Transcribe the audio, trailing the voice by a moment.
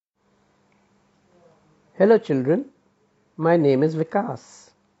Hello children, my name is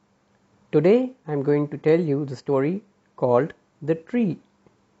Vikas. Today I am going to tell you the story called The Tree,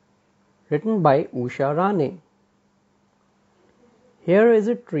 written by Usha Rane. Here is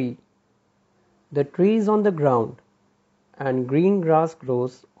a tree. The tree is on the ground, and green grass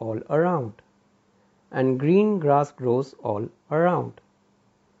grows all around. And green grass grows all around.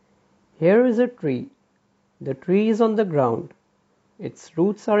 Here is a tree. The tree is on the ground. Its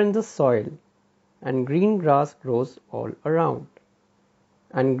roots are in the soil, and green grass grows all around.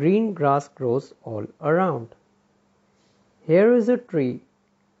 And green grass grows all around. Here is a tree.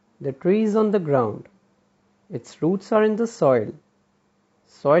 The tree is on the ground. Its roots are in the soil.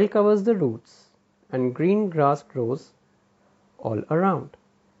 Soil covers the roots, and green grass grows all around.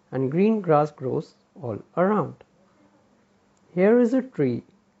 And green grass grows all around. Here is a tree.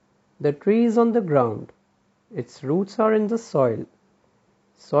 The tree is on the ground. Its roots are in the soil.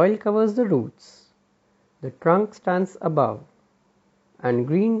 Soil covers the roots. The trunk stands above, and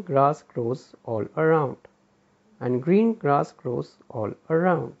green grass grows all around. And green grass grows all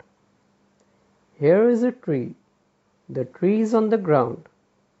around. Here is a tree. The tree is on the ground.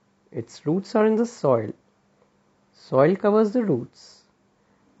 Its roots are in the soil. Soil covers the roots.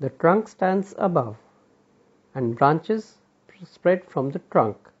 The trunk stands above, and branches spread from the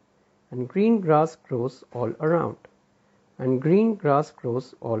trunk, and green grass grows all around. And green grass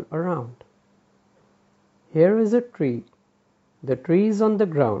grows all around. Here is a tree. The tree is on the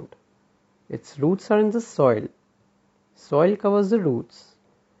ground. Its roots are in the soil. Soil covers the roots.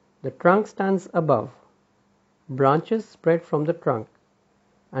 The trunk stands above. Branches spread from the trunk,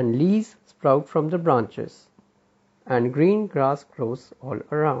 and leaves sprout from the branches. And green grass grows all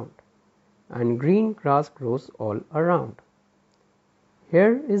around. And green grass grows all around.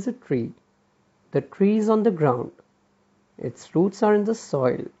 Here is a tree. The tree is on the ground. Its roots are in the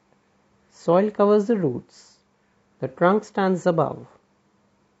soil. Soil covers the roots. The trunk stands above.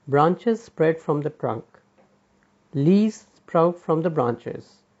 Branches spread from the trunk. Leaves sprout from the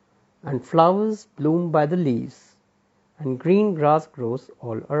branches, and flowers bloom by the leaves. And green grass grows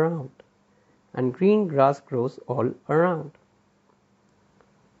all around. And green grass grows all around.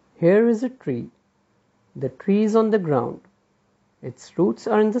 Here is a tree. The tree is on the ground. Its roots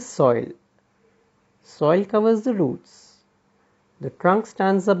are in the soil. Soil covers the roots. The trunk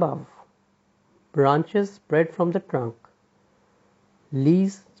stands above. Branches spread from the trunk.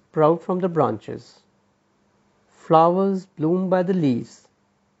 Leaves sprout from the branches. Flowers bloom by the leaves,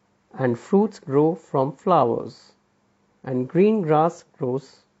 and fruits grow from flowers. And green grass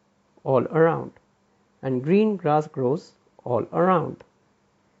grows all around. And green grass grows all around.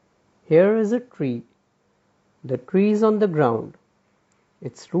 Here is a tree. The tree is on the ground.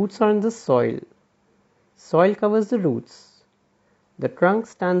 Its roots are in the soil. Soil covers the roots. The trunk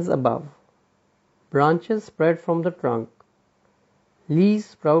stands above. Branches spread from the trunk. Leaves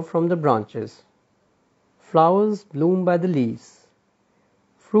sprout from the branches. Flowers bloom by the leaves.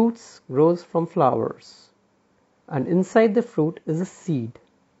 Fruits grows from flowers. And inside the fruit is a seed.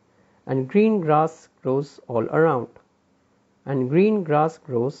 And green grass grows all around. And green grass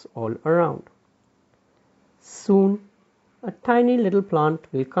grows all around. Soon, a tiny little plant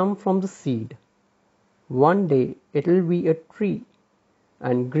will come from the seed. One day it will be a tree,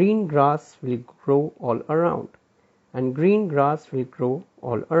 and green grass will grow all around. And green grass will grow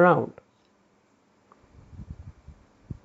all around.